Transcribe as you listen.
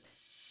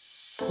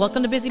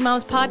Welcome to Busy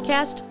Moms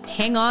Podcast.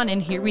 Hang on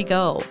and here we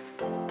go.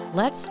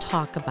 Let's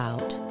talk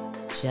about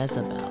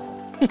Jezebel.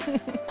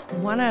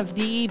 One of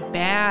the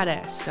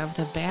baddest of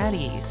the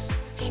baddies.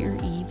 Pure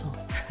evil.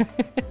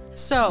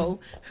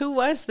 So, who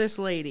was this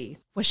lady?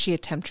 Was she a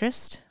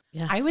temptress?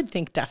 Yeah. I would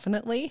think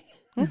definitely.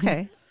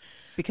 Okay.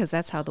 Because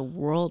that's how the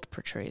world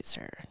portrays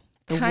her.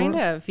 Kind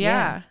of,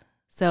 yeah.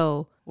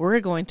 So we're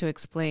going to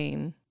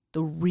explain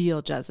the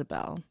real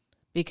Jezebel.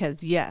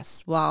 Because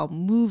yes, while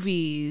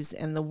movies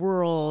and the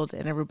world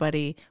and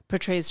everybody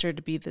portrays her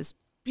to be this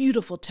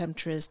beautiful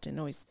temptress and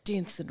always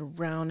dancing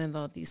around in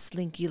all these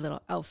slinky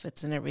little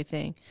outfits and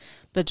everything.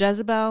 But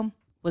Jezebel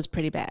was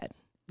pretty bad.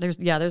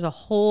 There's a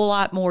whole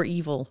lot more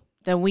evil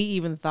Than we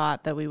even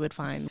thought that we would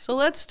find. So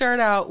let's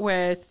start out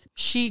with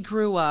she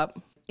grew up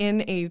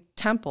in a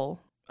temple.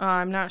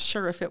 I'm not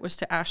sure if it was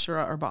to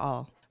Asherah or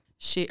Baal.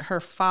 Her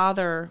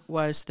father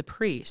was the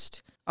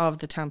priest of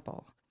the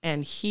temple,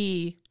 and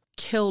he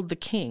killed the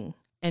king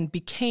and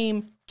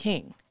became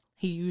king.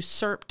 He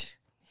usurped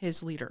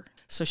his leader,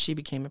 so she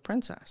became a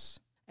princess.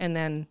 And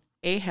then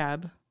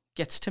Ahab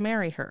gets to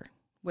marry her,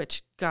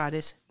 which God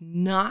is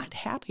not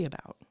happy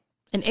about.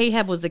 And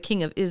Ahab was the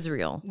king of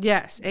Israel.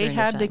 Yes,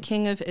 Ahab, the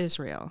king of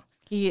Israel.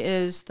 He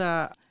is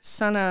the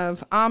son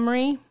of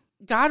Omri.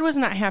 God was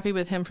not happy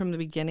with him from the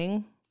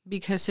beginning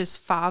because his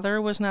father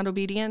was not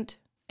obedient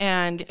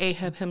and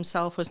Ahab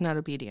himself was not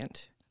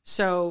obedient.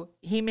 So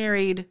he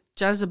married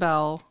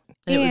Jezebel,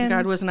 and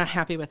God was not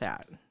happy with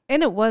that.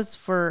 And it was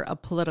for a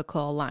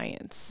political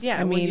alliance.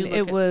 Yeah, I when you mean, look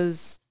it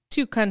was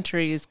two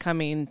countries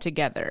coming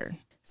together.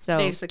 So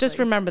Basically. just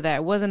remember that.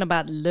 It wasn't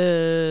about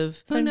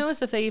love. Who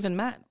knows if they even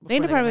met? They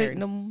before probably,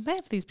 got married?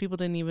 half these people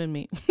didn't even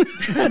meet.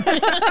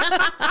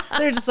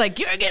 They're just like,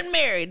 you're getting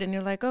married. And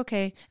you're like,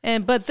 okay.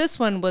 But this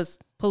one was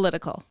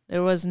political.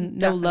 There was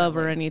no love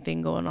or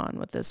anything going on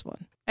with this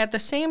one. At the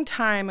same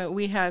time,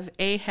 we have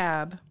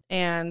Ahab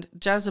and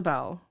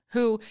Jezebel,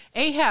 who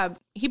Ahab,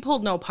 he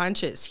pulled no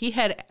punches. He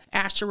had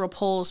Asherah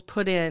poles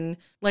put in,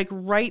 like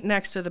right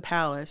next to the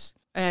palace,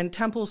 and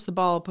temples to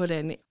Baal put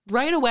in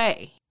right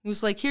away. He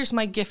was like, here's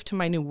my gift to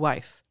my new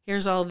wife.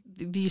 Here's all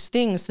these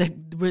things that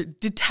were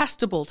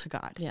detestable to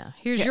God. Yeah.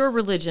 Here's your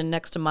religion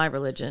next to my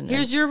religion.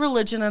 Here's your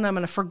religion, and I'm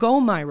going to forgo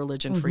my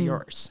religion for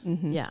yours.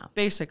 Yeah.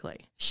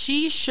 Basically.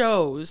 She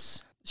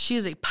shows she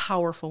is a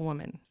powerful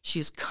woman.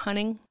 She's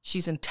cunning,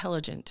 she's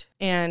intelligent,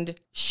 and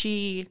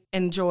she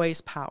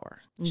enjoys power.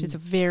 She's a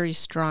very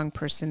strong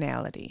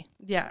personality.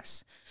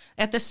 Yes.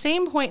 At the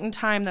same point in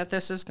time that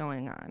this is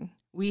going on,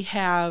 we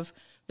have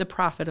the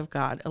prophet of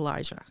God,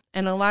 Elijah.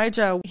 And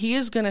Elijah, he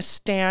is going to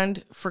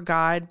stand for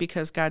God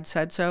because God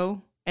said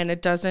so, and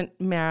it doesn't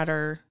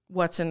matter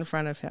what's in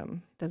front of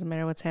him. Doesn't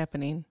matter what's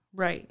happening.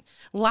 Right.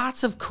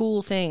 Lots of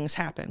cool things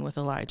happen with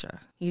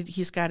Elijah.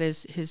 He's got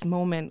his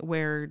moment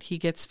where he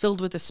gets filled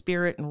with the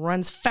Spirit and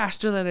runs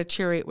faster than a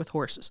chariot with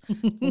horses.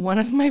 One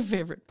of my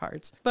favorite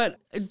parts. But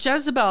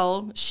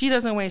Jezebel, she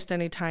doesn't waste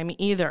any time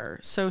either.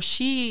 So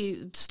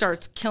she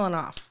starts killing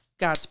off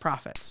God's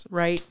prophets,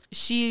 right?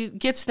 She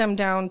gets them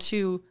down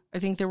to, I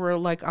think there were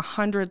like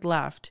 100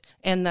 left.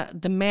 And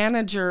the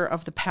manager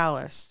of the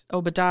palace,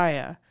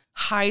 Obadiah,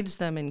 hides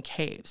them in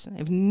caves. I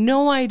have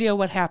no idea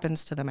what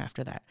happens to them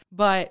after that.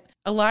 But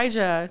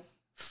Elijah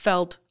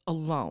felt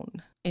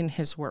alone in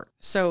his work.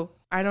 So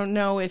I don't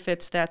know if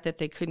it's that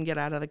they couldn't get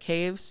out of the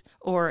caves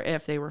or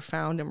if they were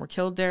found and were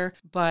killed there,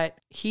 but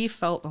he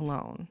felt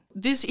alone.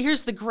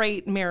 Here's the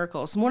great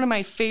miracles. One of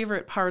my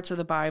favorite parts of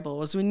the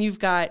Bible is when you've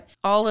got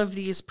all of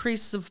these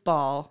priests of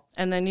Baal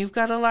and then you've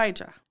got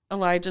Elijah.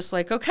 Elijah's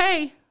like,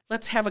 okay,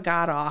 let's have a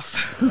God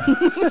off.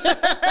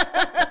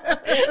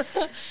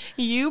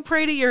 You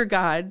pray to your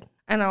God,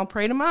 and I'll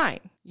pray to mine.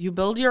 You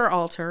build your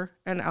altar,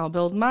 and I'll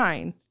build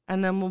mine.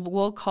 And then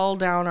we'll call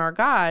down our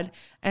God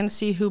and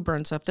see who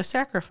burns up the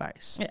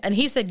sacrifice. And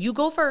he said, you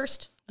go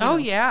first.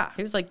 Yeah.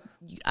 He was like,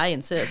 I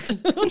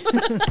insist.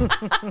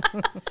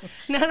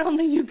 Not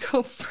only you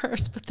go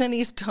first, but then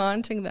he's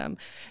taunting them.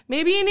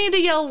 Maybe you need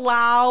to yell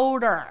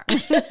louder.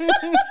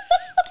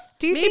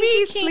 Do you Maybe think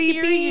he's he can't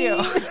sleeping? hear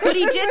you. But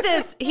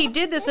he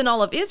did this in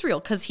all of Israel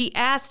because he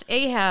asked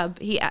Ahab,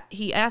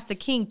 he asked the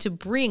king to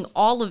bring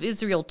all of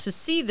Israel to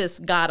see this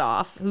God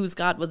off, whose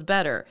God was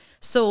better.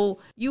 So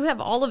you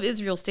have all of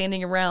Israel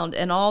standing around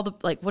and all the,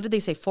 like, what did they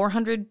say,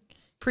 400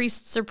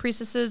 priests or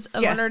priestesses?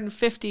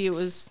 450, it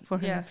was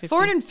 450.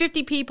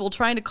 450 people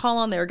trying to call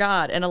on their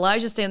God. And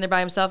Elijah standing there by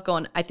himself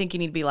going, I think you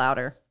need to be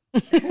louder.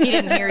 He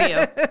didn't hear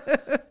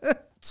you.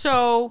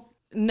 So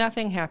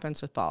nothing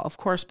happens with Baal. Of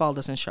course, Baal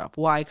doesn't show up.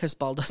 Why? Because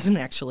Baal doesn't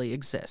actually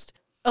exist.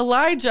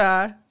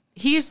 Elijah,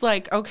 he's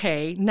like,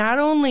 okay, not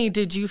only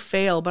did you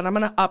fail, but I'm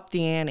going to up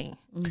the ante.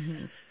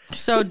 Mm-hmm.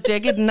 So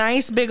dig a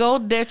nice big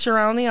old ditch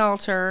around the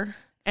altar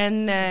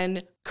and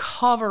then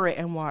cover it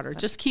in water.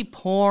 Just keep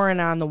pouring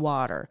on the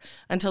water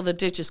until the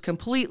ditch is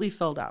completely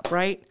filled up,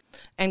 right?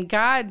 And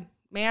God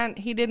man,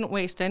 he didn't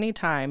waste any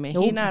time. And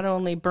he not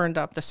only burned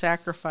up the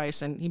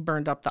sacrifice and he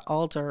burned up the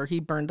altar, he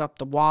burned up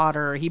the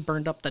water, he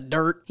burned up the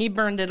dirt. He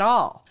burned it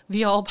all.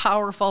 The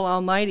all-powerful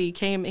Almighty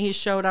came, he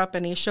showed up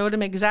and he showed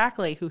him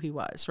exactly who he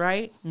was,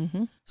 right?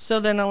 Mm-hmm. So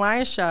then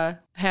Elisha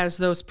has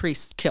those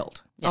priests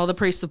killed. Yes. All the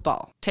priests of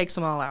Baal. Takes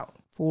them all out.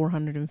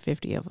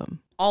 450 of them.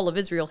 All of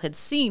Israel had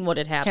seen what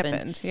had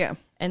happened. Yeah.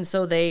 And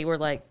so they were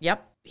like,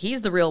 yep,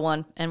 he's the real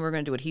one, and we're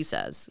going to do what he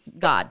says.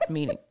 God,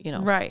 meaning,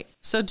 Right.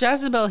 So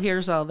Jezebel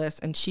hears all this,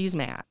 and she's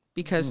mad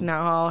because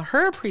now all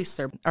her priests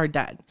are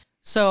dead.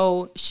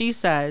 So she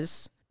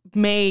says,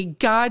 may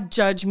God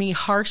judge me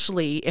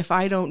harshly if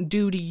I don't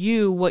do to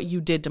you what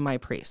you did to my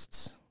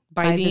priests.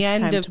 By the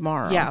end of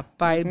tomorrow. Yeah,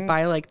 by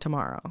like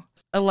tomorrow.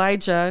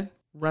 Elijah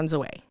runs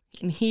away,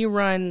 and he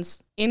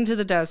runs into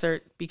the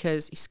desert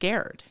because he's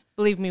scared.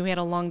 Believe me, we had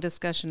a long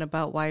discussion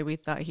about why we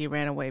thought he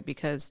ran away,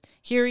 because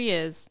here he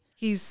is.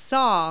 He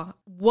saw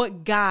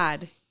what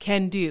God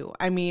can do.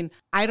 I mean,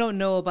 I don't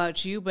know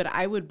about you, but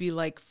I would be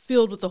like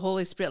filled with the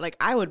Holy Spirit. Like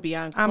I would be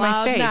on cloud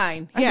my face.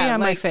 nine. I'd be on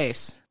my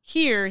face.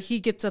 Here, he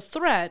gets a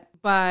threat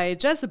by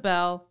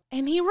Jezebel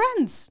and he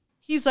runs.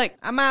 He's like,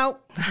 I'm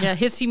out. Yeah,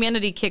 his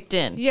humanity kicked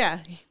in. Yeah.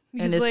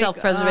 And his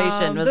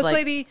self-preservation was this like... This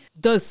lady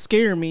does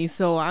scare me,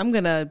 so I'm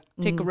going to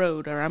take a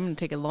road, or I'm going to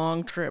take a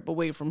long trip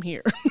away from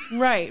here.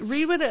 Right.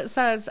 Read what it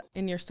says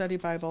in your study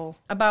Bible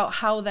about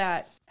how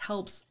that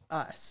helps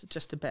us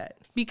just a bit.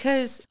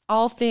 Because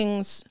all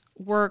things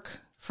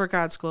work for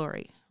God's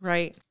glory,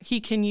 right?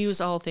 He can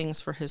use all things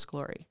for his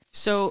glory.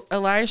 So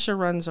Elisha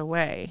runs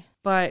away,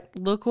 but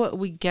look what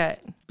we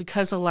get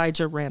because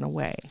Elijah ran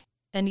away.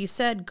 And he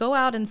said, go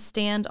out and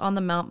stand on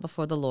the mount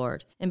before the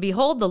Lord. And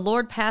behold, the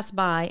Lord passed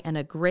by, and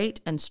a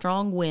great and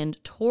strong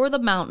wind tore the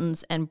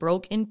mountains and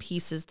broke in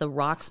pieces the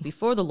rocks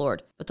before the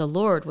Lord. But the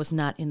Lord was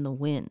not in the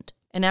wind.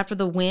 And after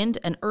the wind,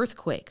 an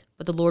earthquake,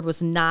 but the Lord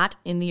was not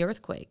in the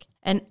earthquake.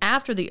 And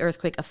after the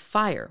earthquake, a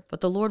fire,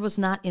 but the Lord was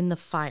not in the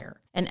fire.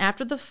 And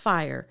after the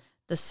fire,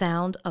 the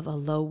sound of a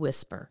low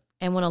whisper.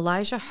 And when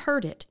Elijah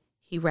heard it,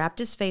 he wrapped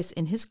his face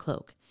in his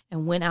cloak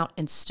and went out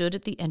and stood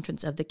at the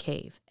entrance of the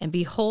cave. And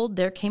behold,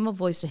 there came a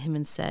voice to him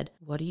and said,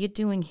 what are you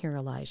doing here,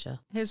 Elijah?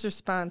 His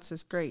response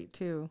is great,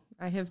 too.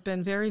 I have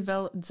been very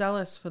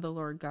zealous for the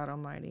Lord God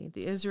Almighty.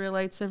 The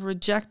Israelites have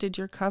rejected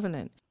your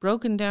covenant,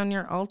 broken down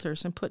your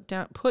altars, and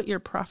put your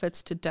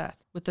prophets to death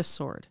with the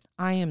sword.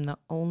 I am the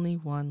only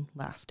one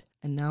left,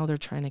 and now they're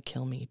trying to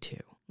kill me,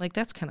 too. Like,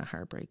 that's kind of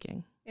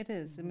heartbreaking. It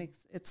is.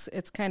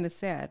 It's kind of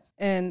sad.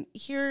 And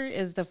here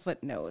is the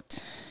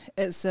footnote.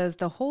 It says,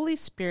 the Holy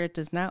Spirit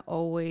does not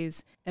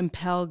always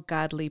impel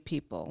godly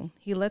people.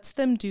 He lets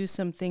them do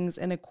some things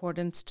in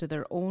accordance to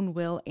their own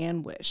will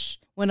and wish.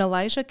 When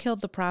Elijah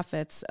killed the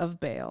prophets of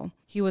Baal,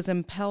 he was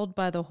impelled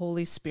by the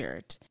Holy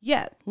Spirit.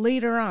 Yet,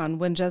 later on,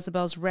 when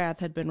Jezebel's wrath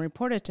had been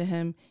reported to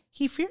him,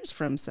 he fears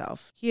for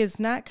himself. He is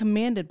not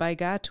commanded by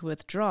God to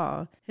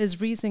withdraw.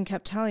 His reason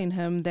kept telling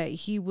him that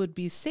he would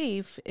be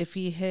safe if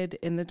he hid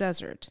in the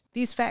desert.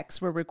 These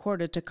facts were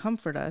recorded to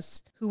comfort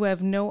us, who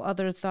have no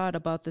other thought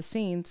about the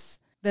saints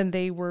than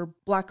they were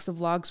blocks of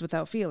logs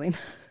without feeling.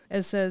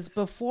 It says,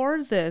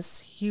 before this,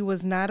 he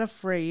was not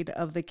afraid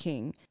of the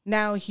king.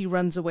 Now he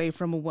runs away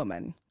from a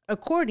woman.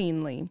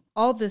 Accordingly,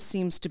 all this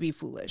seems to be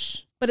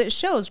foolish. But it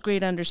shows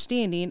great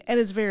understanding and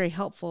is very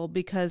helpful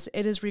because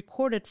it is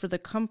recorded for the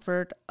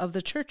comfort of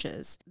the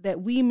churches,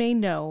 that we may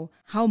know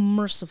how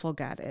merciful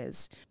God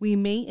is. We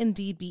may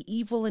indeed be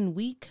evil and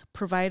weak,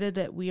 provided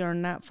that we are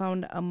not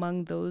found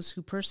among those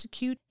who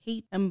persecute,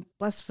 hate, and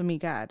blaspheme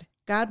God.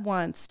 God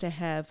wants to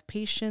have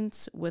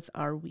patience with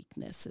our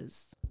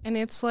weaknesses. And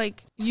it's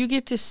like you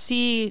get to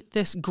see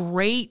this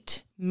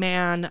great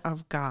man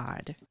of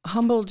God,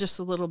 humble just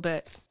a little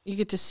bit. You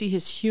get to see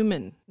his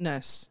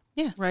humanness.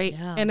 Yeah. Right.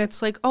 Yeah. And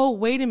it's like, oh,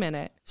 wait a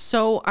minute.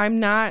 So I'm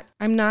not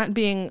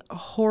being a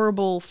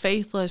horrible,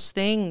 faithless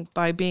thing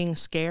by being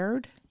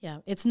scared. Yeah,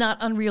 it's not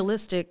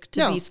unrealistic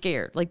to be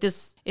scared. Like,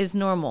 this is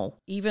normal.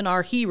 Even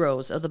our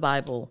heroes of the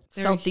Bible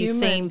felt these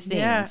same things.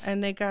 Yeah,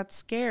 and they got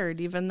scared.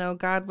 Even though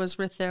God was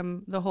with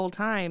them the whole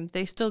time,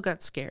 they still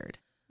got scared.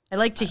 I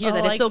like to hear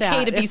that it's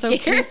okay to be scared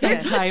Okay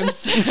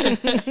sometimes.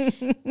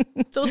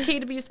 It's okay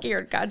to be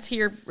scared. God's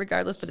here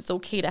regardless, but it's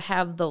okay to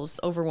have those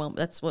overwhelmed.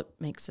 That's what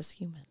makes us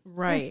human.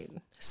 Right.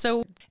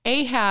 So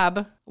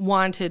Ahab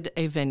wanted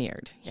a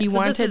vineyard. He so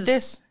wanted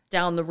this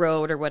down the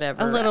road or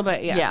whatever. A little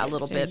bit, yeah. Yeah, a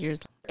little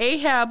bit.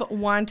 Ahab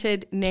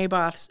wanted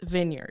Naboth's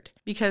vineyard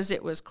because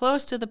it was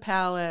close to the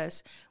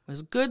palace,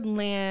 was good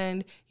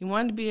land. He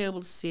wanted to be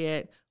able to see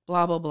it,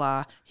 blah, blah,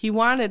 blah. He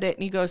wanted it,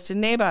 and he goes to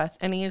Naboth,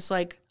 and he's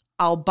like,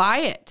 I'll buy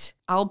it.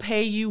 I'll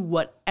pay you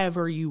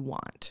whatever you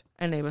want.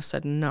 And Naboth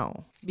said,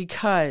 no,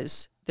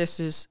 because this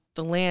is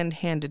the land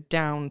handed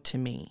down to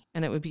me,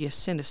 and it would be a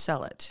sin to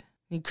sell it.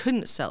 He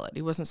couldn't sell it.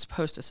 He wasn't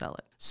supposed to sell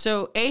it.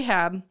 So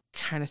Ahab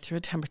kind of threw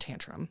a temper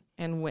tantrum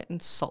and went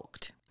and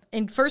sulked.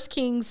 In 1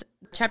 Kings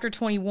chapter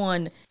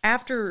 21,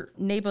 after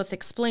Naboth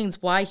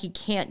explains why he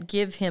can't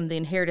give him the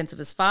inheritance of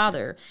his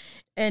father,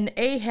 And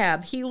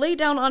Ahab, he lay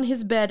down on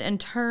his bed and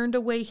turned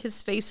away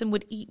his face and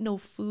would eat no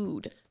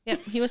food. Yeah,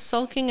 he was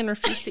sulking and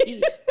refused to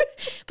eat.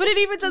 But it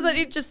even says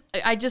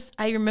that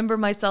I remember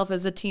myself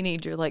as a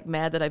teenager, like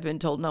mad that I've been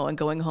told no and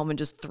going home and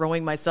just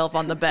throwing myself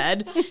on the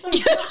bed.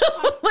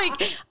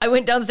 Like I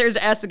went downstairs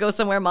to ask to go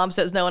somewhere. Mom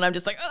says no. And I'm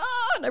just like,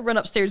 oh, and I run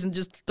upstairs and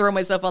just throw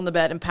myself on the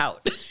bed and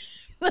pout.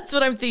 That's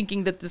what I'm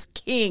thinking that this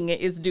king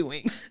is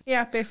doing.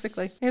 Yeah,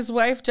 basically. His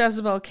wife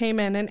Jezebel came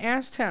in and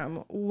asked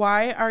him,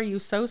 "Why are you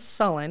so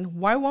sullen?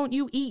 Why won't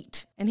you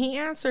eat?" And he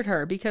answered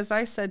her, "Because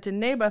I said to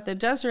Naboth the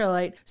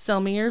Jezreelite,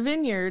 'Sell me your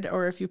vineyard,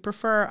 or if you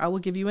prefer, I will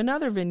give you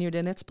another vineyard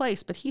in its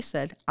place.' But he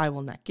said, 'I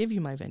will not give you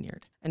my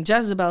vineyard.' And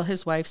Jezebel,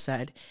 his wife,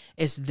 said,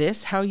 'Is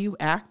this how you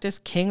act as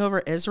king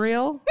over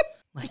Israel?'"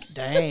 Like,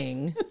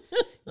 dang.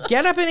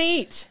 "Get up and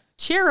eat.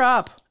 Cheer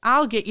up.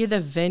 I'll get you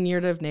the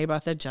vineyard of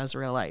Naboth the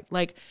Jezreelite."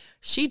 Like,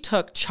 she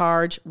took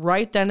charge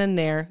right then and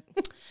there.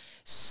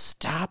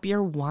 "Stop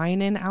your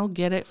whining. I'll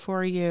get it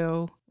for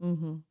you."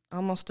 Mm-hmm.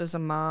 Almost as a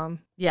mom.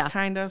 Yeah.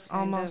 Kind of.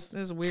 Almost.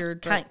 It's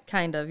weird.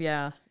 Kind of,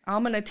 yeah.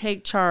 "I'm going to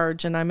take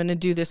charge and I'm going to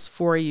do this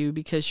for you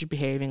because you're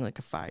behaving like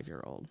a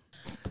 5-year-old.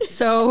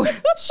 So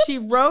she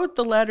wrote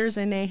the letters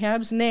in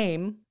Ahab's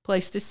name,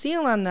 placed a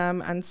seal on them,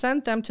 and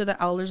sent them to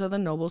the elders of the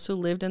nobles who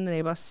lived in the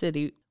Naboth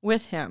city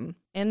with him.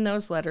 In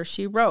those letters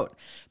she wrote,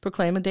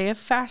 "Proclaim a day of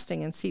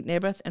fasting and seat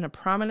Naboth in a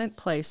prominent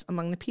place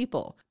among the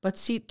people, but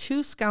seat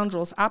 2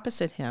 scoundrels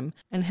opposite him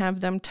and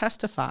have them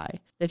testify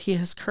that he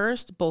has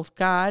cursed both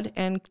God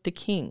and the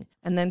king,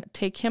 and then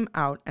take him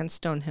out and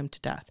stone him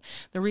to death."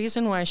 The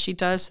reason why she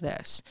does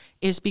this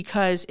is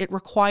because it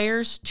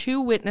requires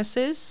 2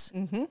 witnesses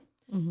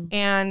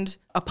and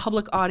a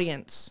public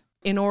audience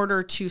in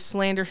order to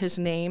slander his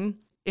name.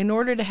 In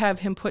order to have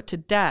him put to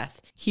death,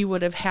 he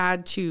would have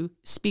had to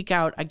speak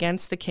out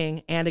against the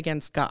king and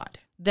against God.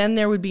 Then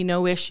there would be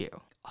no issue.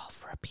 All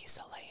for a piece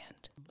of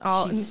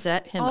land. She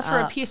set him all for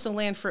a up. piece of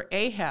land for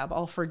Ahab,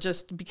 all for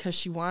just because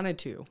she wanted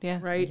to. Yeah.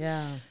 Right?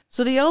 Yeah.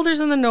 So the elders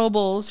and the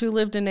nobles who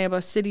lived in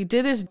Naboth city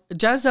did as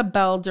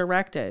Jezebel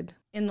directed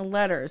in the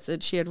letters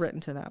that she had written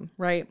to them,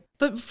 right?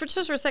 But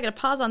just for a second,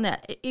 pause on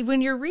that.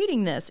 When you're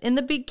reading this, in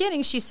the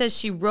beginning, she says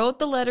she wrote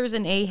the letters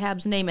in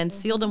Ahab's name and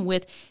sealed them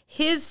with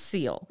his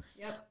seal.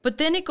 Yep. But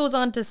then it goes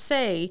on to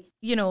say,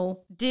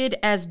 did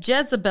as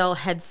Jezebel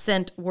had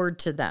sent word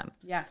to them.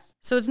 Yes.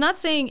 So it's not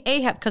saying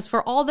Ahab, because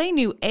for all they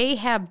knew,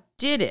 Ahab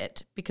did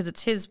it because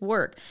it's his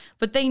work.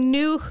 But they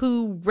knew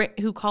who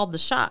called the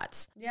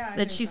shots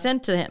that she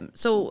sent to him.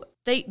 So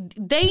they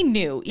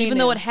knew, even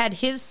though it had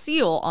his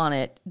seal on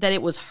it, that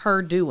it was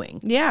her doing.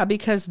 Yeah,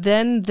 because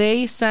then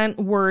they sent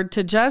word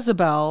to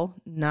Jezebel,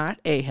 not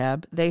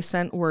Ahab. They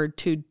sent word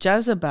to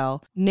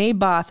Jezebel,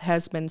 "Naboth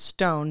has been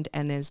stoned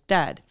and is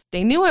dead."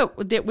 They knew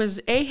it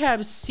was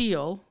Ahab's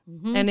seal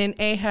and in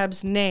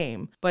Ahab's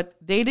name, but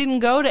they didn't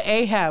go to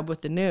Ahab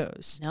with the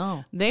news.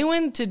 No. They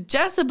went to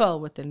Jezebel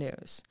with the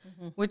news,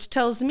 which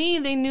tells me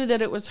they knew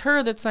that it was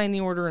her that signed the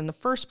order in the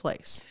first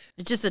place.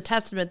 It's just a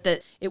testament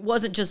that it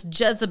wasn't just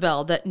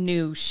Jezebel that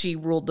knew she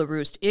ruled the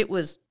roost. It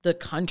was the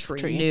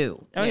country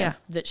knew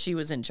that she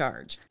was in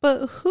charge.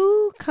 But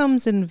who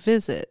comes and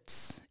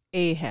visits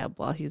Ahab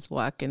while he's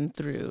walking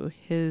through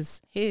his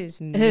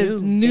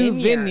new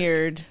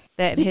vineyard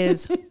that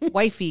his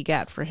wifey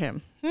got for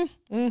him?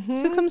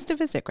 Who comes to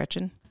visit,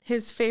 Gretchen?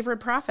 His favorite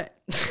prophet.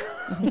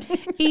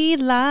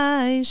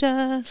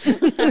 Elijah.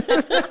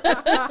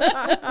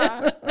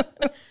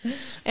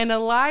 And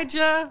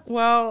Elijah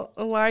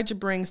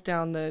brings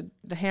down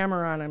the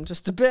hammer on him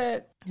just a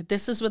bit.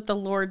 This is what the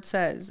Lord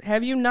says.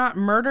 "Have you not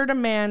murdered a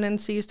man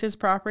and seized his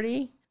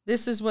property?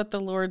 This is what the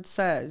Lord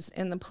says.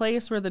 In the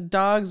place where the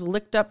dogs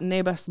licked up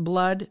Naboth's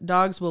blood,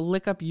 dogs will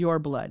lick up your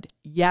blood.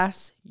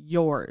 Yes,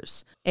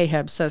 yours."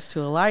 Ahab says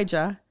to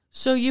Elijah,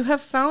 "So you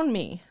have found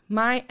me,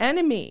 my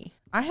enemy.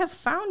 I have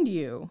found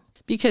you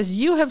because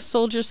you have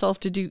sold yourself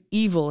to do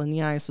evil in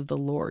the eyes of the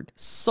Lord."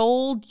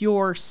 Sold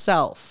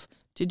yourself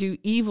to do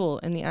evil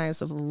in the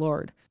eyes of the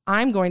Lord.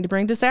 "I'm going to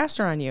bring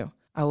disaster on you.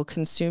 I will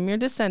consume your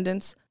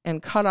descendants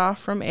and cut off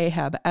from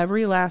Ahab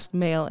every last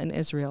male in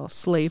Israel,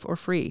 slave or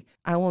free.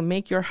 I will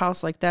make your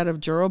house like that of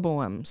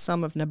Jeroboam,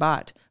 son of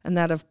Nebat, and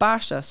that of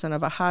Baasha, son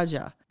of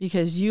Ahijah,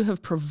 because you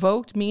have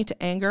provoked me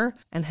to anger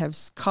and have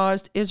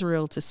caused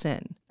Israel to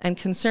sin. And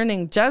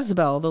concerning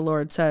Jezebel, the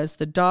Lord says,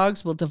 the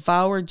dogs will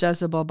devour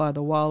Jezebel by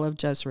the wall of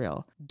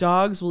Jezreel.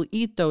 Dogs will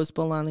eat those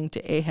belonging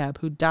to Ahab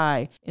who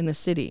die in the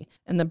city,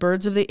 and the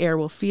birds of the air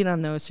will feed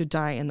on those who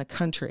die in the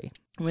country."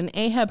 When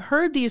Ahab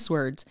heard these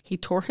words, he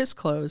tore his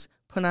clothes,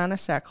 put on a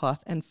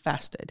sackcloth, and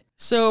fasted.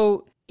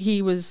 So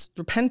he was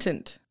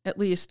repentant, at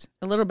least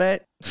a little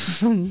bit.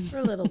 For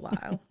a little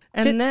while.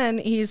 And then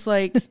he's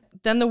like,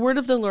 then the word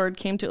of the Lord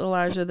came to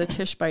Elijah the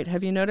Tishbite.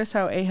 "Have you noticed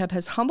how Ahab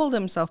has humbled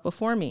himself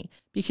before me?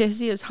 Because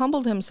he has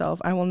humbled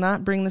himself, I will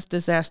not bring this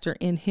disaster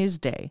in his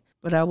day,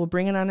 but I will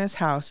bring it on his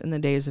house in the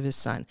days of his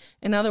son."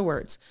 In other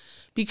words,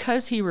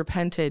 because he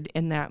repented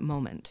in that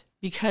moment,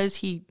 because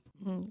he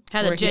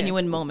had a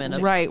genuine moment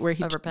of right where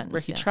he of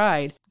repentance,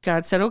 tried,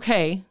 God said,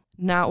 "Okay,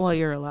 Not while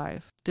you're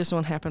alive. This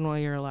won't happen while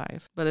you're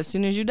alive. But as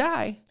soon as you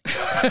die,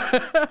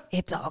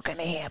 It's all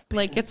gonna happen.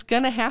 like it's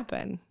going to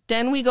happen.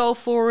 Then we go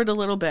forward a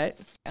little bit.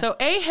 So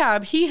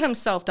Ahab, he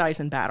himself dies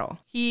in battle.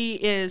 He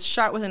is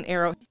shot with an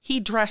arrow. He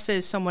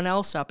dresses someone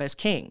else up as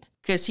king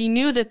because he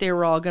knew that they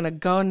were all going to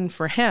gun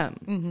for him.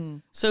 Mm-hmm.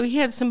 So he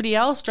had somebody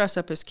else dress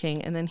up as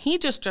king, and then he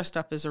just dressed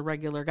up as a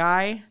regular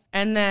guy.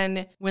 And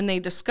then when they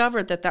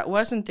discovered that that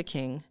wasn't the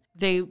king,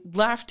 they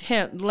left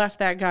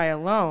that guy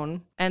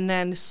alone, and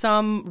then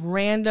some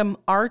random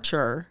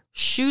archer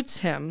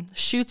shoots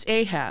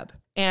Ahab.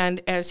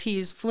 And as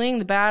he's fleeing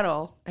the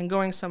battle and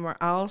going somewhere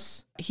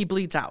else, he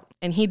bleeds out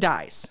and he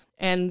dies.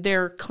 And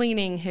they're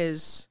cleaning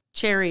his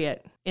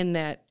chariot in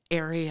that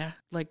area,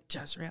 like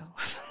Jezreel.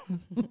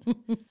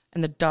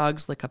 And the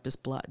dogs lick up his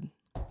blood.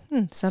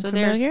 Sound So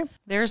familiar?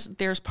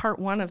 there's part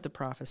one of the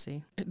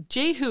prophecy.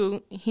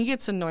 Jehu, he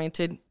gets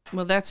anointed.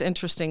 Well, that's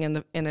interesting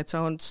in its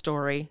own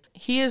story.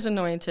 He is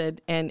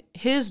anointed, and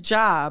his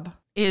job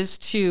is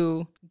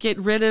to get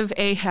rid of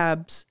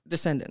Ahab's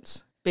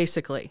descendants.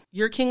 Basically,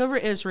 you're king over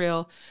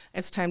Israel.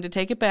 It's time to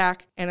take it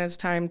back, and it's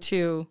time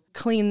to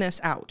clean this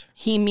out.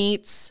 He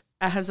meets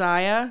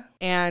Ahaziah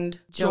and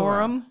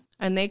Joram,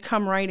 and they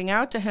come riding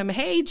out to him.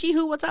 Hey,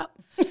 Jehu, what's up?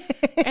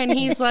 And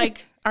he's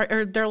like,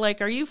 they're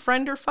like, are you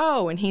friend or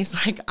foe? And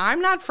he's like,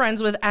 I'm not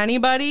friends with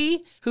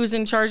anybody who's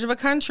in charge of a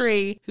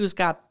country who's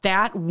got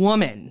that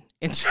woman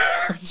in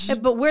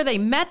charge. But where they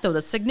met, though,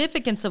 the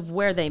significance of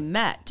where they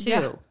met, too.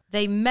 Yeah.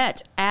 They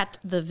met at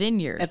the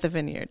vineyard. At the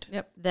vineyard.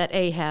 Yep. That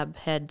Ahab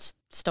had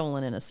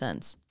stolen, in a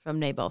sense, from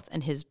Naboth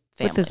and his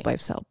family. With his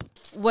wife's help.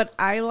 What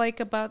I like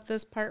about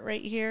this part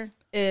right here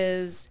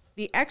is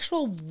the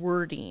actual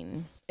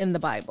wording in the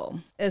Bible.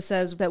 It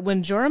says that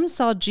when Joram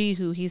saw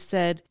Jehu, he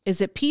said,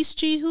 "Is it peace,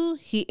 Jehu?"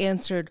 He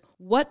answered,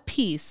 "What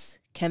peace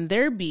can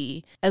there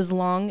be as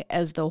long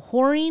as the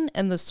whoring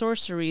and the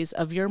sorceries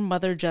of your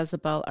mother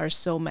Jezebel are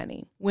so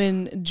many?"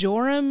 When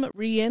Joram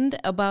reigned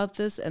about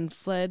this and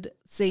fled,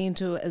 saying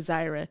to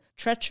Azirah,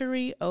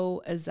 "Treachery,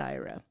 O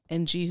Azirah."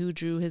 And Jehu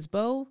drew his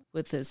bow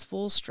with his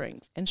full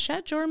strength and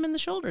shot Joram in the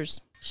shoulders.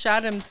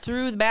 Shot him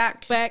through the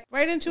back.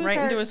 Right into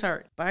his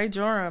heart. By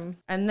Joram.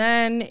 And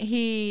then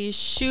he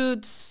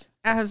shoots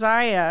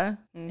Ahaziah,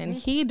 and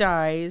he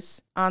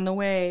dies on the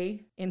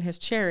way in his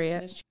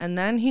chariot. And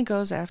then he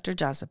goes after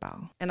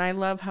Jezebel. And I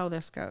love how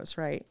this goes,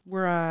 right?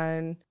 We're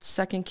on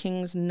 2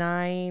 Kings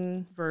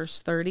 9,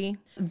 verse 30.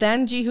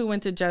 Then Jehu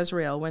went to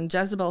Jezreel. When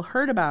Jezebel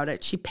heard about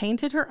it, she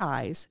painted her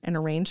eyes and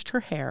arranged her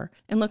hair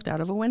and looked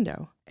out of a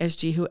window. As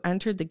Jehu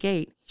entered the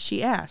gate,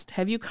 she asked,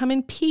 "Have you come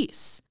in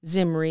peace,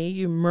 Zimri,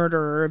 you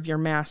murderer of your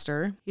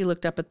master?" He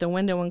looked up at the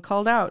window and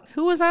called out,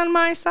 "Who was on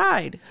my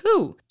side?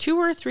 Who?" 2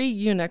 or 3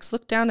 eunuchs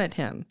looked down at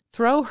him.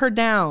 "Throw her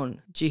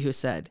down," Jehu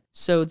said.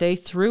 So they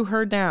threw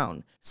her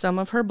down. Some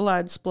of her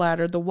blood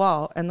splattered the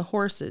wall and the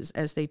horses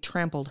as they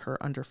trampled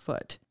her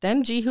underfoot.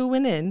 Then Jehu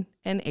went in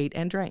and ate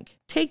and drank.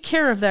 "Take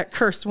care of that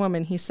cursed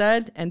woman," he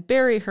said, "and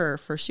bury her,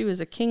 for she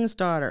was a king's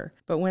daughter."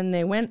 But when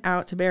they went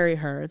out to bury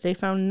her, they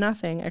found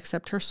nothing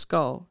except her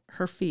skull,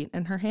 her feet,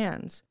 and her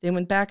hands. They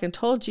went back and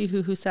told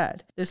Jehu, who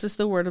said, "This is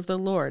the word of the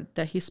Lord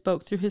that he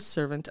spoke through his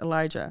servant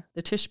Elijah,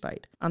 the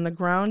Tishbite. On the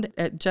ground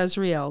at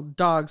Jezreel,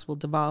 dogs will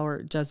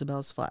devour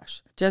Jezebel's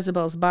flesh.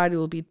 Jezebel's body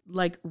will be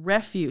like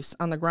refuse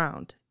on the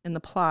ground in the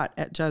plot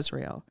at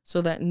Jezreel, so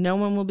that no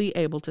one will be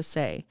able to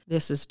say,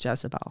 'This is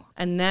Jezebel.'"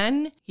 And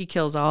then he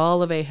kills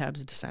all of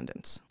Ahab's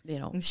descendants.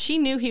 And she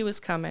knew he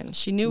was coming.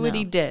 She knew what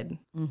he did.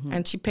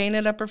 And she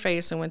painted up her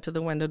face and went to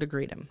the window to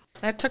greet him.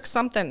 That took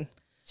something.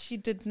 She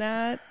did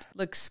not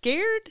look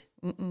scared.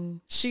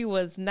 She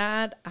was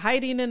not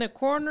hiding in a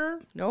corner.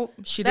 Nope.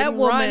 She That didn't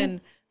woman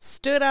run.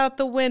 stood out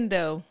the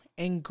window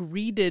and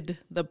greeted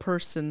the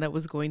person that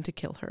was going to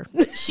kill her.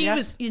 She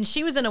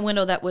was in a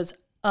window that was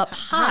up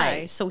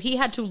high, so he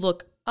had to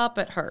look up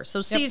at her.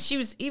 So see, she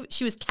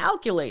was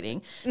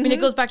calculating. I mean, it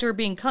goes back to her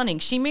being cunning.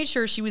 She made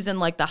sure she was in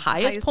like the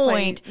highest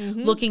point,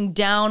 looking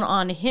down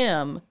on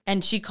him,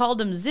 and she called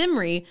him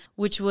Zimri,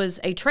 which was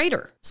a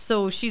traitor.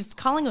 So she's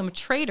calling him a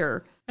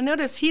traitor. And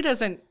notice he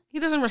doesn't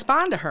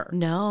respond to her.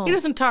 No. He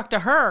doesn't talk to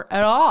her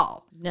at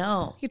all.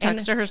 No. He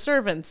talks to her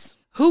servants.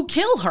 Who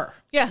kill her?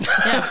 Yeah.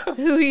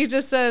 Who he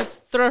just says,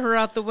 "Throw her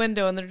out the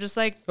window." And they're just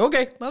like,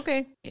 Okay.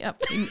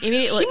 Yep.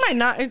 Immediately. She might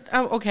not.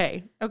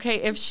 Okay.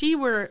 If she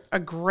were a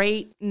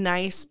great,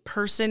 nice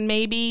person,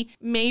 maybe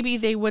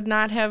they would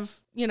not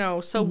have,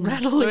 so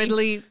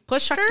readily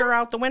pushed her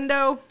out the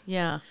window.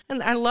 Yeah.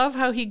 And I love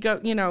how he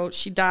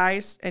she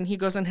dies and he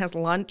goes and has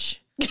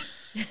lunch.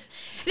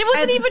 It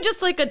wasn't even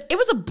just it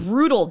was a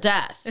brutal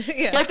death.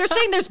 Like they're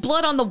saying there's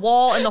blood on the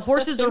wall and the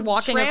horses are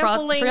walking across,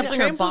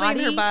 trampling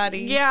her body.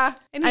 Yeah.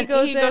 And he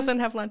goes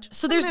and have lunch.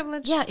 So there's,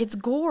 it's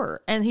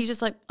gore. And he's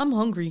just like, "I'm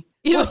hungry."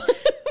 It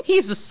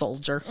He's a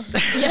soldier.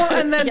 Well,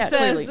 and then Yeah,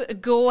 says, clearly.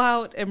 "Go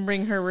out and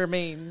bring her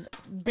remain,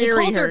 He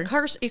bury calls her her, a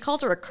curse. He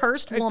calls her a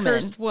cursed a woman.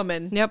 cursed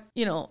woman." Yep.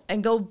 You know,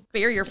 and go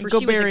bury her for Go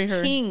she was bury a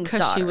her. king's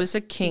Because daughter. she was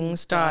a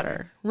king's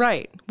daughter.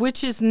 Right.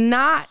 Which is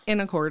not in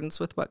accordance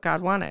with what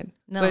God wanted.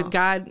 No. But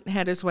God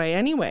had his way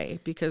anyway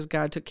because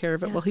God took care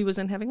of it while he was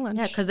in having lunch.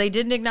 Yeah, because they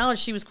didn't acknowledge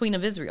she was queen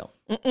of Israel.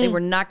 They were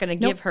not going to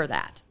give her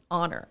that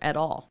honor at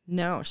all.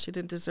 No, she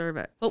didn't deserve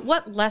it. But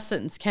what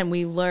lessons can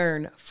we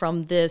learn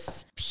from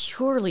this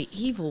purely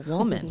evil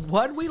woman?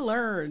 What we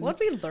learned. What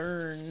we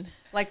learn,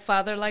 like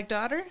father, like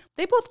daughter,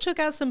 they both took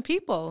out some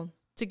people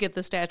to get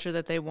the stature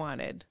that they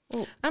wanted.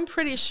 I'm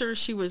pretty sure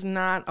she was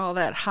not all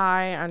that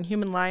high on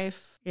human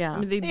life. Yeah. I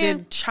mean, they Yeah.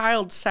 did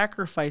child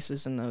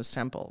sacrifices in those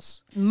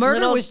temples. Murder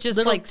Little- was just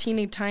little like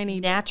teeny tiny.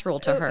 natural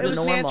to her, It was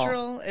normal.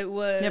 natural.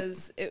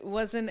 It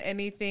wasn't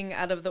anything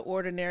out of the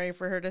ordinary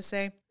for her to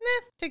say,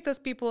 "Nah, take those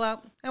people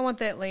out. I want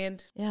that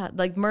land." Yeah,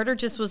 like murder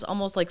just was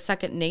almost like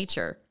second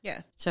nature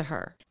Yeah. to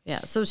her.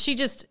 Yeah, so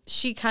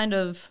she kind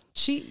of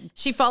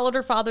She followed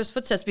her father's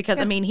footsteps because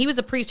I mean he was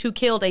a priest who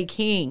killed a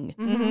king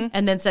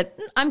and then said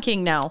I'm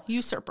king now.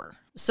 usurper.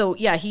 So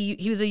yeah,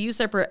 he was a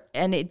usurper,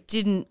 and it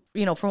didn't,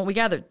 you know, from what we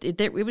gathered,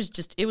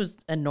 it was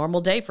a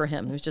normal day for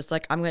him. He was just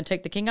like, I'm going to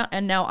take the king out,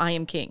 and now I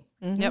am king.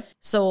 Yep.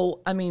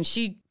 So I mean,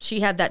 she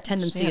had that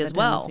tendency, as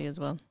well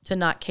to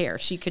not care.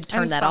 She could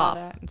turn that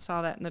off.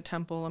 Saw that in the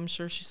temple. I'm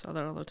sure she saw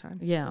that all the time.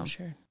 Yeah, I'm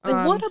sure.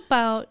 But what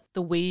about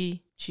the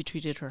way she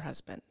treated her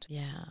husband?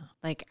 yeah.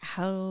 Like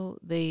how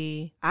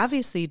they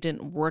obviously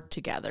didn't work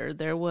together.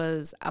 There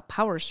was a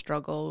power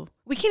struggle.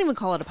 We can't even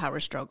call it a power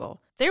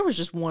struggle. There was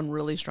just one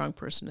really strong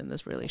person in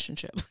this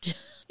relationship.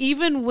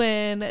 Even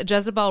when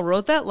Jezebel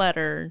wrote that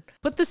letter,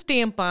 put the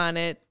stamp on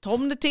it, told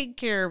him to take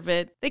care of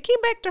it, they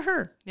came back to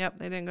her. Yep,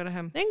 they didn't go to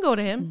him. They didn't go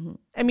to him.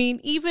 I mean,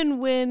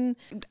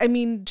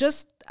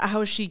 just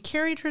how she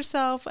carried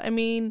herself. I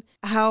mean,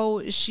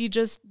 how she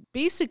just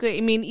basically,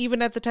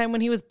 even at the time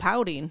when he was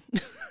pouting.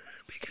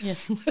 Because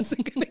he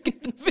wasn't going to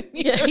get the vineyard.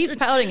 Yeah, he's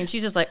pouting, and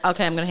she's just like,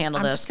 okay, I'm going to handle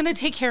I'm this. just going to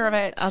take care of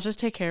it. I'll just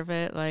take care of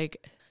it. Like,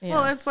 Yeah.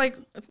 Well, it's like,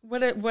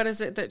 what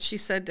is it that she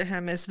said to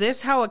him? Is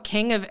this how a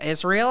king of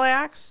Israel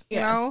acts? You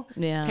know?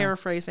 Yeah.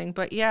 Paraphrasing,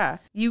 but yeah.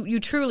 You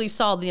truly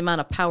saw the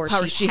amount of power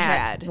she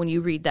had when you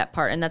read that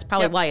part, and that's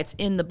probably why it's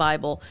in the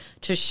Bible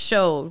to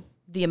show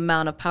the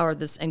amount of power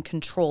and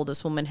control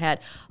this woman had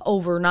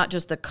over not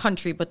just the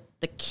country but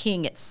the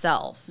king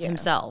himself.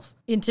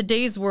 In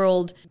today's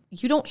world,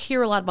 you don't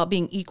hear a lot about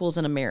being equals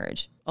in a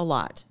marriage. A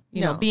lot,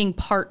 you know, being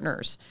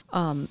partners.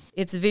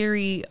 It's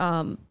very.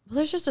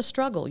 There's just a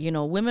struggle. You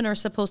know, women are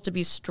supposed to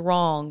be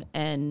strong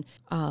and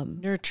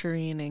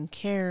nurturing and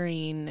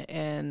caring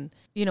and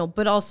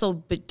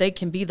but they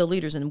can be the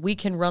leaders and we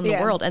can run the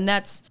world, and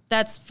that's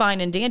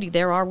fine and dandy.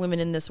 There are women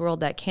in this world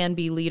that can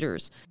be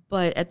leaders,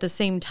 but at the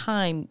same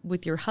time,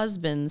 with your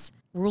husbands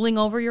ruling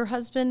over your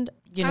husband,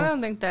 I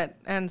don't think that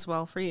ends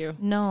well for you.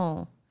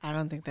 no. I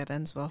don't think that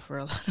ends well for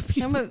a lot of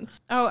people.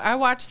 I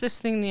watched this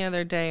thing the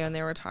other day and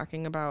they were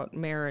talking about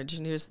marriage,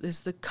 and it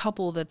was the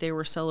couple that they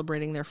were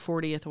celebrating their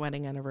 40th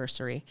wedding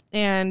anniversary.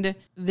 And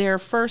their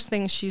first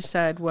thing she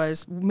said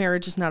was,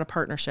 marriage is not a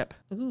partnership.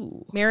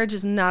 Ooh. Marriage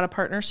is not a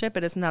partnership.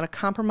 It is not a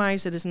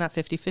compromise. It is not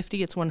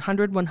 50-50. It's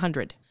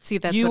 100-100. See,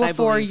 that's you what I are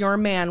for believe. your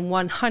man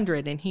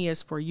 100 and he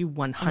is for you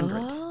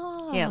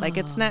 100. Yeah, like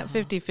it's not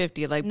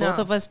 50-50. Like both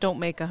of us don't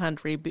make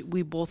 100, but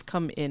we both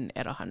come in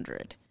at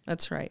 100.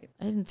 That's right.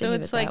 I didn't think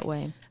of it that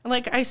way.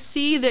 Like I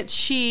see that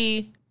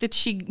she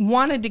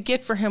wanted to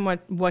get for him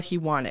what he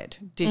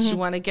wanted. Did she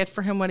want to get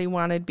for him what he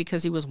wanted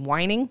because he was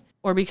whining,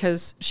 or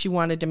because she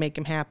wanted to make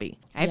him happy?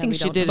 I think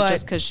she did it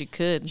just because she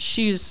could.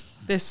 She's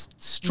this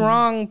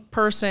strong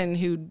person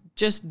who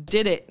just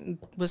did it.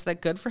 Was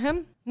that good for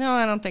him? No,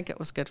 I don't think it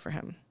was good for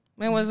him.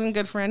 It wasn't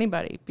good for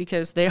anybody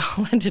because they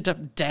all ended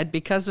up dead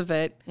because of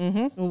it.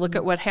 Mm-hmm. Look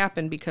at what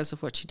happened because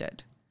of what she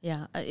did.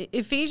 Yeah,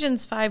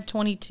 Ephesians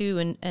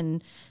 5:22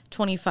 and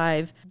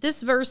 25.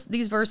 These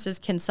verses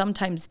can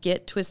sometimes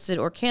get twisted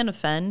or can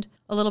offend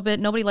a little bit.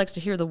 Nobody likes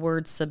to hear the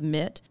word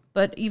submit,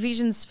 but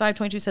Ephesians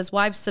 5:22 says,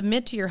 "Wives,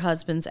 submit to your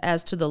husbands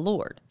as to the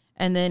Lord."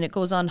 And then it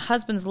goes on,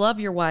 "Husbands, love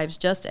your wives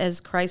just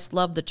as Christ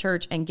loved the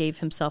church and gave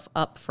himself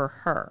up for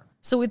her."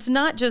 So it's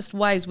not just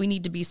wives, we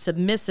need to be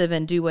submissive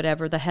and do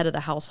whatever the head of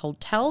the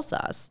household tells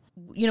us.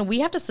 You know,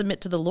 we have to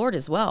submit to the Lord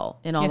as well,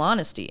 in all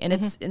honesty. And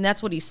and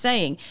that's what he's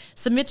saying.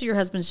 Submit to your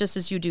husbands just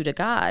as you do to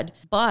God.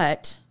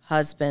 But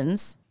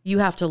husbands, you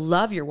have to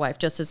love your wife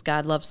just as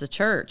God loves the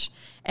church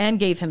and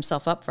gave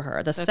himself up for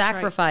her. The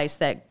sacrifice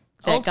that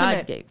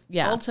God gave.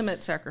 Yeah.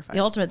 Ultimate sacrifice.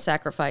 The ultimate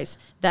sacrifice.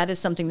 That is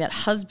something that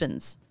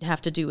husbands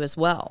have to do as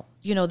well.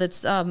 You know,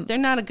 that's They're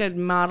not a good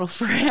model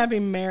for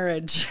having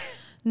marriage.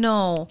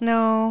 no.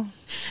 No.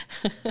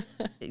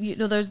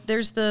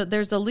 There's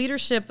the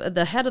leadership,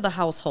 the head of the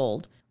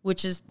household,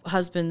 which is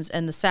husbands,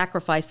 and the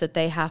sacrifice that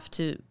they have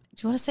to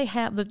you want to say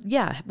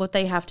what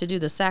they have to do,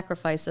 the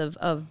sacrifice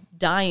of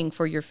dying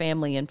for your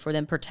family and for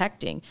them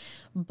protecting.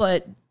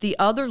 But the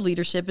other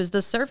leadership is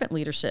the servant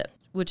leadership,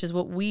 which is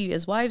what we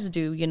as wives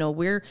do.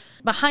 We're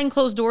behind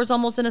closed doors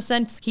almost in a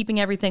sense, keeping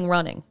everything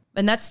running.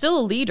 And that's still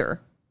a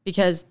leader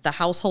because the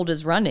household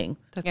is running.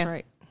 That's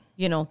right.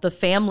 The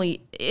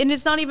family, and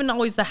it's not even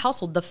always the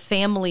household. The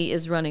family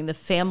is running. The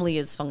family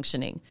is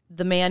functioning.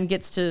 The man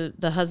gets to,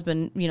 the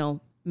husband,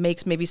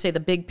 makes maybe say the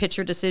big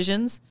picture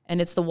decisions,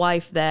 and it's the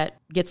wife that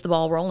gets the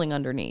ball rolling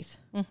underneath,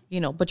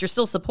 but you're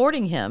still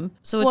supporting him.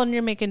 So and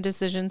you're making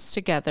decisions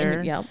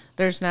together. Yeah.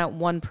 There's not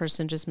one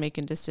person just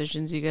making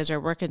decisions. You guys are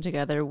working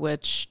together,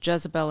 which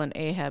Jezebel and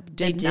Ahab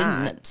did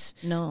not.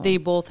 No. They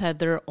both had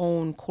their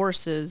own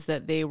courses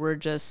that they were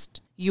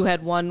just, you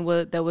had one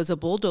that was a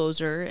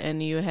bulldozer,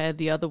 and you had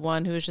the other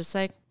one who was just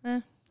like,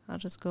 I'll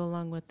just go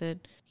along with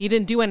it. He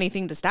didn't do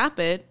anything to stop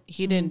it.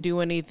 He didn't do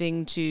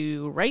anything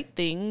to right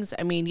things.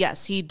 I mean,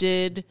 yes, he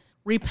did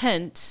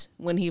repent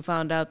when he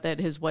found out that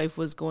his wife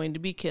was going to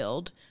be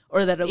killed,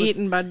 or that it was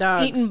eaten by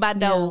dogs.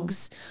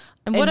 Yeah.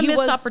 And what a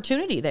missed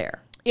opportunity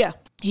there. Yeah.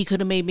 He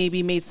could have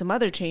maybe made some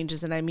other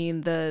changes. And I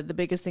mean, the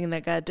biggest thing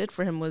that God did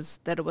for him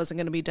was that it wasn't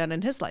going to be done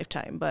in his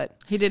lifetime, but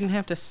he didn't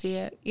have to see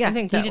it. Yeah, I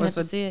think he that didn't was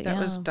have to see it, that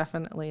was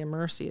definitely a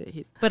mercy that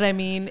he. But I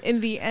mean, in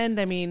the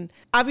end,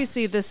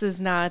 obviously this is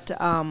not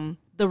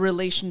the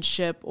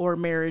relationship or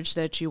marriage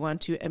that you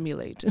want to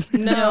emulate.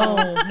 No,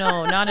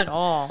 not at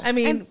all. I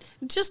mean,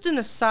 just an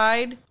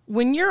aside,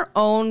 when your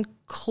own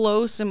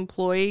close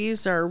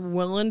employees are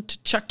willing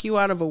to chuck you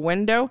out of a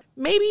window,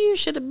 maybe you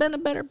should have been a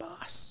better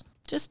boss.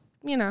 Just,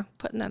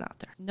 putting that out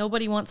there.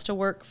 Nobody wants to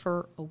work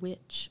for a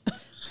witch.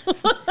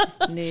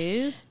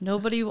 No.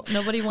 Nobody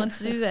wants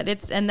to do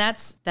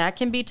that. That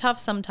can be tough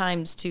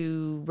sometimes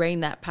to rein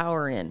that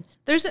power in.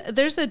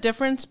 There's a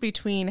difference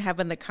between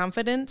having the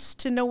confidence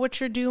to know what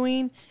you're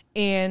doing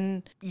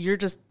and you're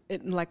just,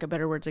 in lack of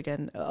better words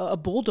again, a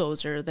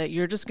bulldozer, that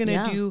you're just going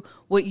to do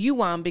what you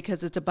want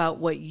because it's about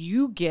what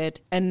you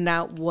get and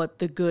not what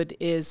the good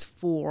is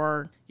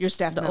for your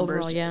staff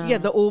members. Overall,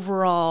 the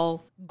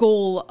overall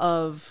goal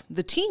of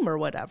the team or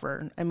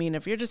whatever. I mean,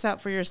 if you're just out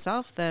for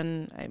yourself,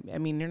 then I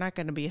mean, you're not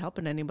going to be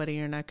helping anybody.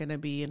 You're not going to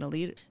be in a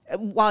lead.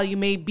 While you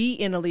may be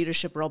in a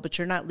leadership role, but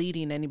you're not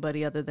leading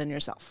anybody other than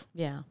yourself.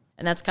 Yeah.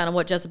 And that's kind of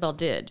what Jezebel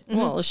did.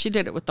 Well, she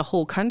did it with the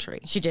whole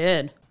country. She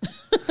did.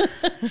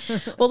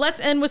 Well,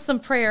 let's end with some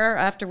prayer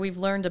after we've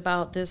learned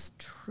about this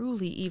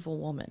truly evil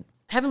woman.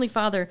 Heavenly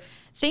Father,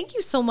 thank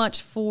you so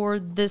much for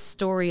this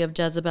story of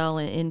Jezebel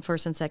in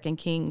 1st and 2nd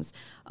Kings,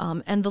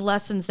 and the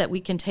lessons that we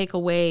can take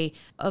away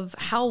of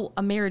how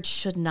a marriage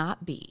should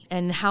not be,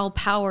 and how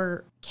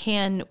power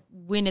can,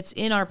 when it's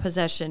in our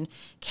possession,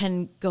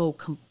 can go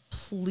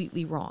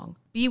completely wrong.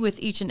 Be with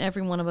each and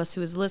every one of us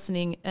who is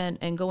listening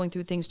and going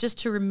through things, just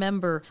to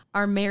remember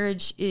our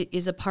marriage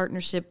is a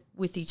partnership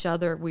with each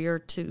other. We are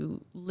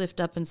to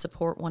lift up and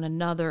support one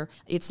another.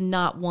 It's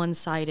not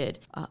one-sided.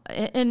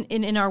 And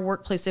in our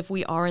workplace, if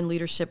we are in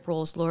leadership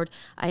roles, Lord,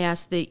 I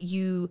ask that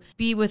you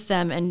be with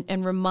them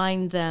and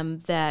remind them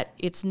that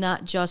it's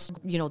not just,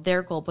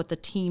 their goal, but the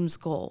team's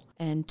goal,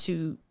 and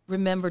to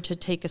remember to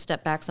take a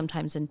step back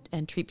sometimes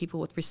and treat people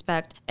with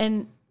respect.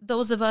 And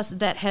those of us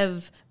that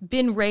have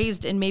been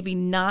raised in maybe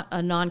not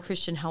a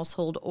non-Christian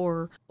household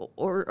or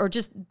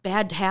just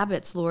bad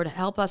habits, Lord,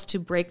 help us to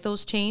break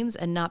those chains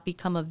and not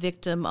become a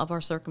victim of our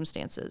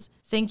circumstances.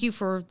 Thank you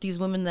for these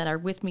women that are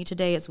with me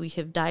today as we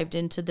have dived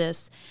into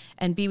this,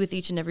 and be with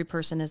each and every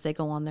person as they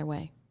go on their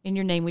way. In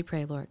your name we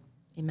pray, Lord.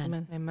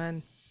 Amen.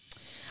 Amen.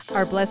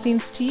 Our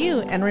blessings to you,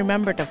 and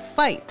remember to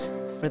fight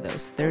for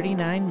those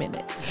 39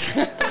 minutes.